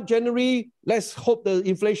really hard January. Let's hope the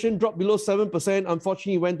inflation dropped below 7%.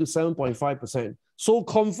 Unfortunately, it went to 7.5%. So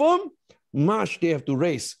confirm, March they have to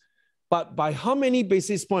raise. But by how many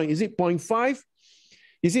basis points? Is it 0.5?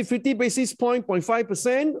 Is it 50 basis point,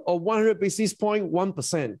 0.5%, or 100 basis point,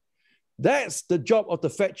 1%? That's the job of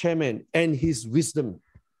the Fed chairman and his wisdom.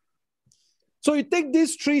 So you take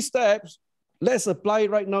these 3 steps, let's apply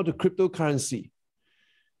it right now to cryptocurrency.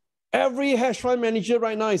 Every hedge fund manager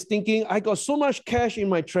right now is thinking, I got so much cash in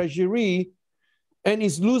my treasury and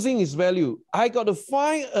it's losing its value. I got to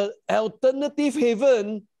find an alternative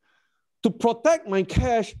haven to protect my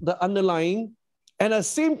cash, the underlying, and at the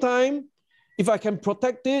same time, if I can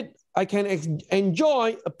protect it, I can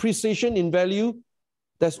enjoy appreciation in value.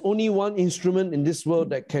 There's only one instrument in this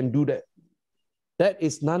world that can do that. That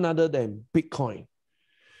is none other than Bitcoin.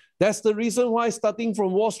 That's the reason why, starting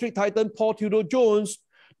from Wall Street titan Paul Tudor Jones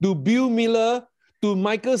to Bill Miller to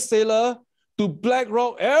Michael Saylor to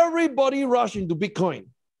BlackRock, everybody rushed into Bitcoin.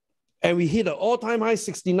 And we hit an all-time high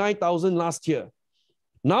 69,000 last year.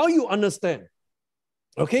 Now you understand.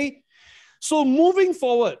 Okay? So moving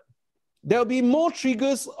forward, there'll be more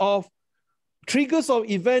triggers of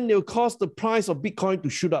events that will cause the price of Bitcoin to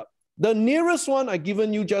shoot up. The nearest one I've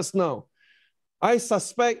given you just now. I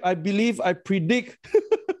suspect, I believe, I predict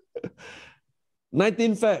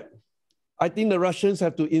 19 Feb. I think the Russians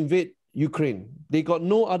have to invade Ukraine. They got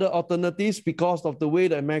no other alternatives because of the way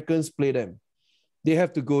the Americans play them. They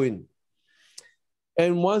have to go in.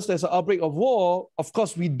 And once there's an outbreak of war, of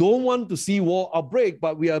course, we don't want to see war outbreak,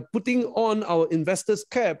 but we are putting on our investors'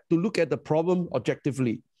 cap to look at the problem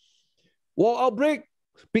objectively. War outbreak,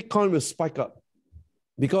 Bitcoin will spike up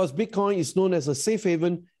because Bitcoin is known as a safe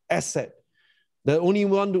haven asset. The only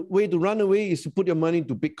way to run away is to put your money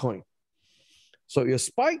into Bitcoin. So you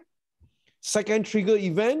spike. Second trigger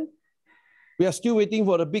event, we are still waiting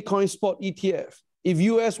for the Bitcoin spot ETF. If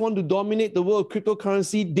US want to dominate the world of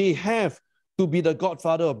cryptocurrency, they have to be the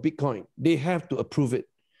godfather of Bitcoin. They have to approve it.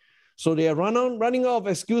 So they are running out of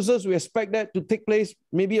excuses. We expect that to take place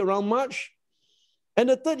maybe around March. And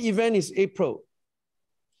the third event is April.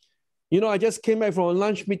 You know, I just came back from a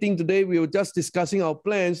lunch meeting today. We were just discussing our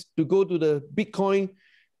plans to go to the Bitcoin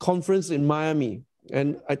conference in Miami.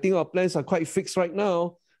 And I think our plans are quite fixed right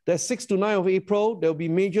now that 6 to 9 of April, there'll be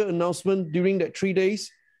major announcement during that 3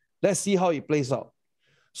 days. Let's see how it plays out.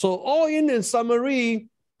 So all in summary,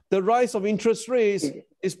 the rise of interest rates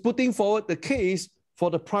is putting forward the case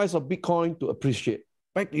for the price of Bitcoin to appreciate.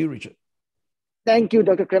 Back to you, Richard. Thank you,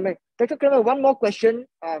 Dr. Clemen. Dr. Clemen, one more question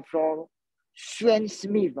from Sven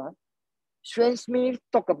Smith. Sven Smith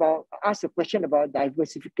asked a question about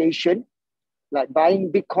diversification, like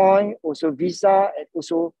buying Bitcoin, also Visa, and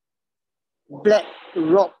also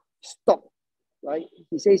BlackRock stock, right?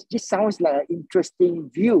 He says, this sounds like an interesting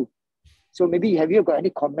view. So maybe have you got any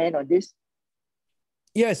comment on this?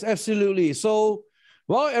 Yes, absolutely. So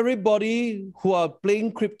while everybody who are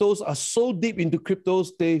playing cryptos are so deep into cryptos,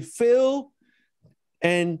 they fail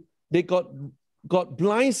and they got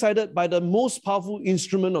blindsided by the most powerful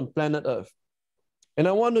instrument on planet Earth. And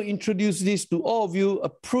I want to introduce this to all of you, a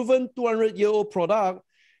proven 200-year-old product,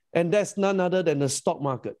 and that's none other than the stock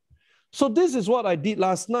market. So this is what I did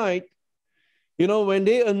last night. You know, when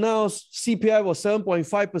they announced CPI was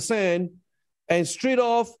 7.5%, and straight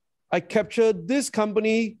off, I captured this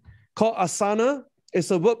company called Asana.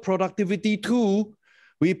 It's a work productivity tool.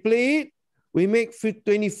 We play it. We make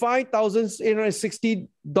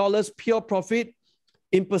 $25,860 pure profit.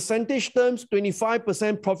 In percentage terms,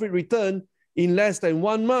 25% profit return in less than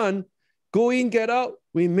 1 month. Go in, get out,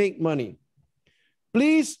 we make money.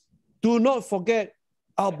 Please do not forget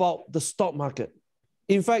about the stock market.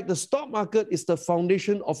 In fact, the stock market is the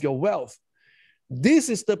foundation of your wealth. This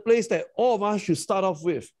is the place that all of us should start off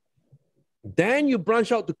with. Then you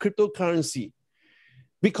branch out to cryptocurrency.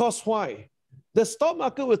 Because why? The stock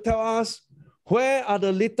market will tell us where are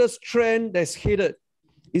the latest trend that's headed.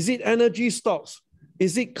 Is it energy stocks?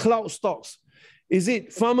 Is it cloud stocks? Is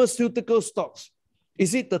it pharmaceutical stocks?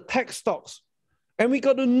 Is it the tech stocks? And we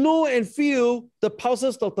got to know and feel the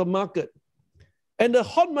pulses of the market. And the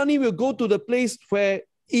hot money will go to the place where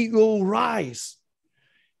it will rise.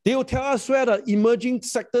 They will tell us where the emerging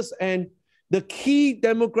sectors and the key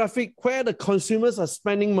demographic where the consumers are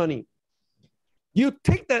spending money. You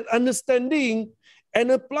take that understanding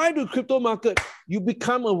and apply to crypto market, you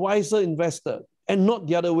become a wiser investor and not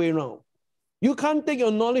the other way around. You can't take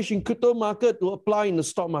your knowledge in crypto market to apply in the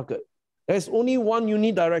stock market. There's only one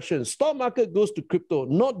unique direction. Stock market goes to crypto,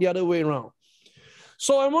 not the other way around.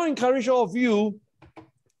 So I want to encourage all of you,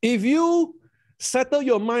 if you settle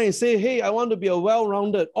your mind and say, hey, I want to be a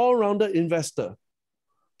well-rounded, all-rounded investor,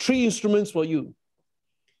 3 instruments for you: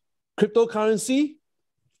 cryptocurrency,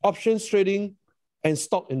 options trading, and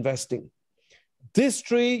stock investing. This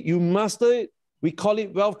 3, you master it. We call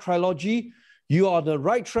it Wealth Trilogy. You are on the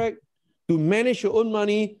right track to manage your own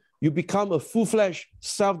money. You become a full-fledged,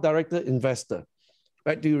 self-directed investor.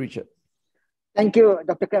 Back to you, Richard. Thank you,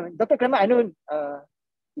 Dr. Clemen. Dr. Clemen, I know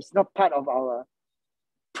it's not part of our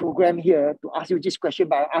program here to ask you this question,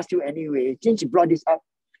 but I'll ask you anyway, since you brought this up.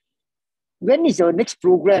 When is your next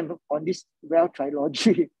program on this Wealth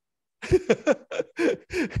Trilogy?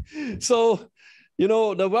 So, you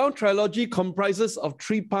know, the Wealth Trilogy comprises of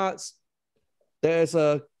 3 parts. There's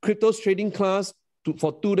a cryptos trading class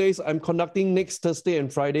for 2 days. I'm conducting next Thursday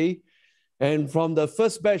and Friday. And from the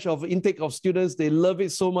first batch of intake of students, they love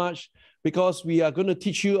it so much because we are going to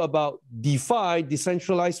teach you about DeFi,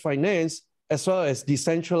 decentralized finance, as well as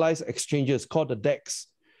decentralized exchanges called the DEX.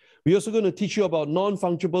 We're also going to teach you about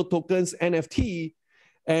non-fungible tokens, NFT.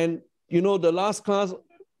 And, you know, the last class,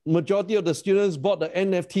 majority of the students bought the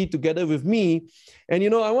NFT together with me. And, you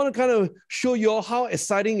know, I want to kind of show you all how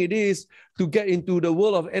exciting it is to get into the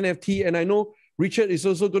world of NFT. And I know Richard is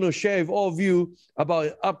also going to share with all of you about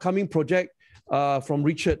an upcoming project from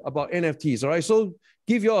Richard about NFTs. All right, so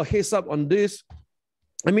give you all a heads up on this.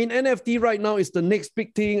 I mean, NFT right now is the next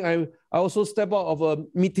big thing. I also step out of a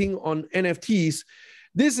meeting on NFTs.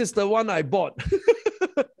 This is the one I bought.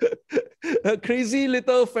 A crazy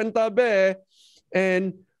little Fanta bear.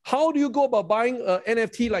 And how do you go about buying an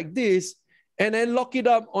NFT like this and then lock it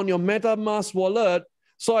up on your MetaMask wallet?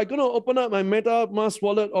 So I'm going to open up my MetaMask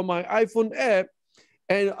wallet on my iPhone app.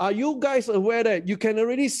 And are you guys aware that you can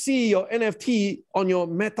already see your NFT on your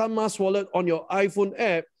MetaMask wallet on your iPhone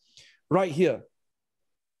app right here?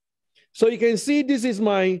 So you can see this is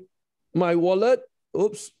my wallet.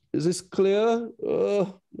 Oops, is this clear?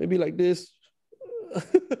 Maybe like this.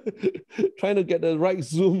 Trying to get the right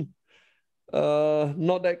zoom.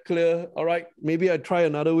 Not that clear. All right, maybe I try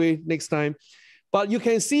another way next time. But you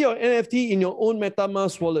can see your NFT in your own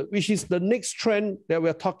MetaMask wallet, which is the next trend that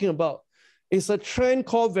we're talking about. It's a trend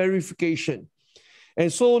called verification.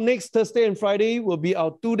 And so next Thursday and Friday will be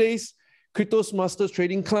our 2 days Cryptos Masters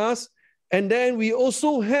trading class. And then we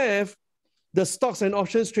also have the stocks and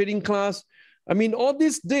options trading class. I mean, all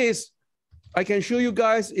these days, I can show you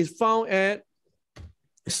guys is found at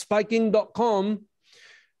spiking.com.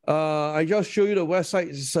 I just show you the website.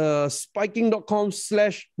 It's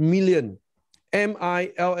spiking.com/million,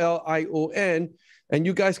 MILLION. And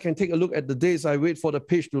you guys can take a look at the dates. I wait for the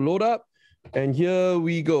page to load up. And here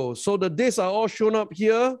we go. So the dates are all shown up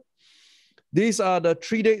here. These are the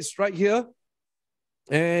 3 dates right here.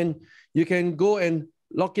 And you can go and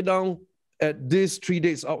lock it down at these 3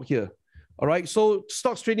 dates out here. All right. So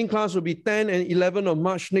stocks trading class will be 10 and 11 of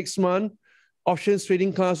March next month. Options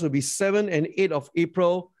trading class will be 7 and 8 of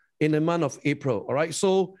April in the month of April. All right.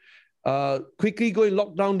 So quickly go and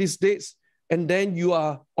lock down these dates. And then you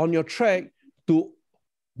are on your track to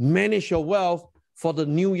manage your wealth for the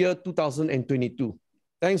new year 2022.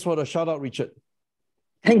 Thanks for the shout out, Richard.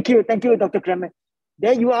 Thank you, Dr. Clemen.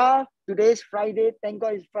 There you are. Today's Friday. Thank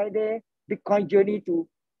God it's Friday. Bitcoin journey to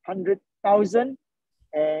 100,000.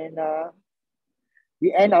 And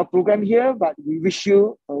we end our program here, but we wish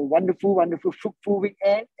you a wonderful, wonderful, fruitful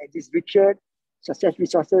weekend. And this is Richard, Success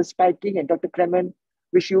Resources, Spiking, and Dr. Clemen.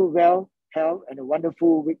 Wish you well, health, and a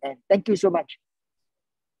wonderful weekend. Thank you so much.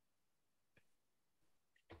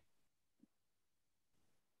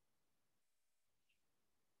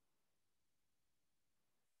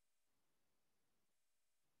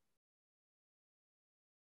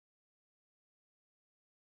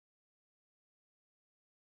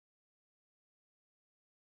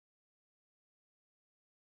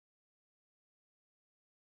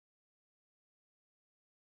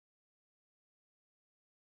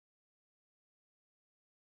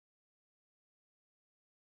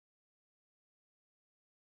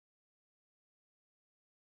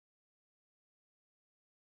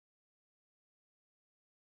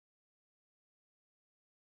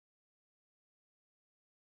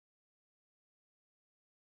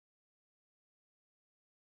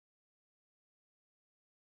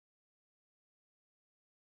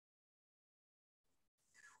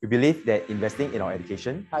 We believe that investing in our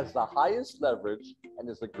education has the highest leverage and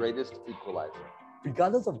is the greatest equalizer.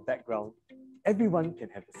 Regardless of background, everyone can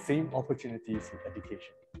have the same opportunities in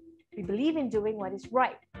education. We believe in doing what is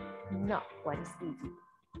right, not what is easy.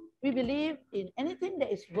 We believe in anything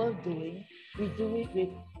that is worth doing, we do it with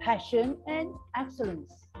passion and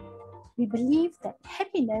excellence. We believe that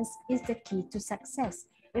happiness is the key to success.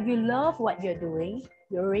 If you love what you're doing,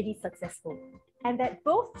 you're already successful. And that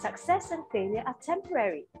both success and failure are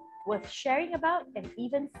temporary, worth sharing about and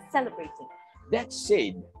even celebrating. That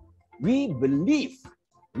said, we believe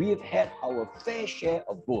we have had our fair share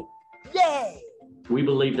of both. Yay! We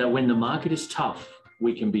believe that when the market is tough,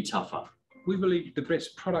 we can be tougher. We believe the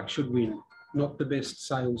best product should win, not the best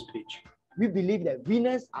sales pitch. We believe that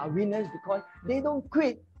winners are winners because they don't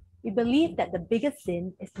quit. We believe that the biggest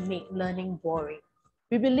sin is to make learning boring.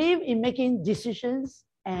 We believe in making decisions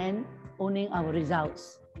and owning our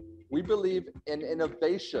results. We believe in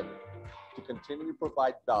innovation to continue to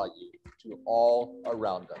provide value to all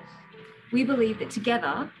around us. We believe that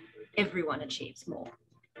together, everyone achieves more.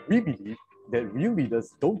 We believe that real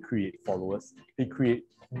leaders don't create followers, they create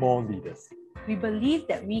more leaders. We believe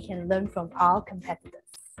that we can learn from our competitors.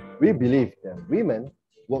 We believe that women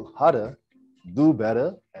work harder, do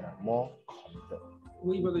better, and are more confident.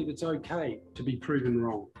 We believe it's okay to be proven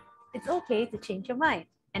wrong. It's okay to change your mind.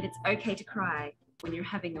 And it's okay to cry when you're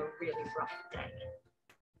having a really rough day.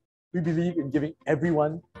 We believe in giving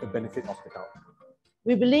everyone the benefit of the doubt.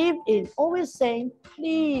 We believe in always saying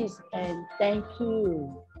please and thank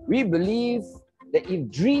you. We believe that if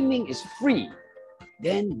dreaming is free,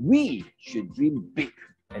 then we should dream big.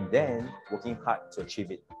 And then working hard to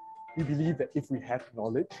achieve it. We believe that if we have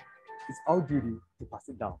knowledge, it's our duty to pass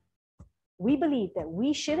it down. We believe that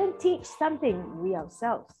we shouldn't teach something we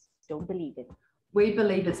ourselves don't believe in. We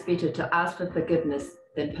believe it's better to ask for forgiveness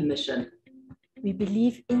than permission. We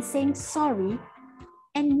believe in saying sorry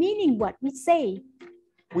and meaning what we say.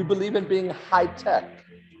 We believe in being high-tech,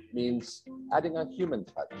 means adding a human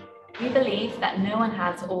touch. We believe that no one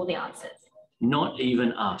has all the answers. Not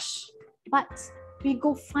even us. But we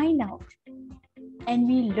go find out and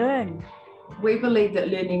we learn. We believe that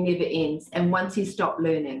learning never ends, and once you stop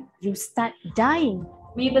learning, you start dying.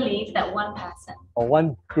 We believe that one person or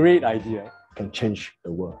one great idea can change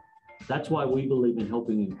the world. That's why we believe in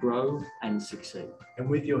helping you grow and succeed. And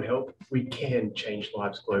with your help, we can change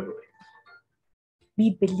lives globally.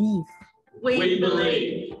 We believe. We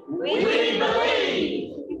believe. We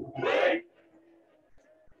believe.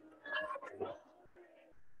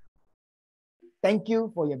 Thank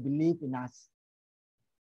you for your belief in us.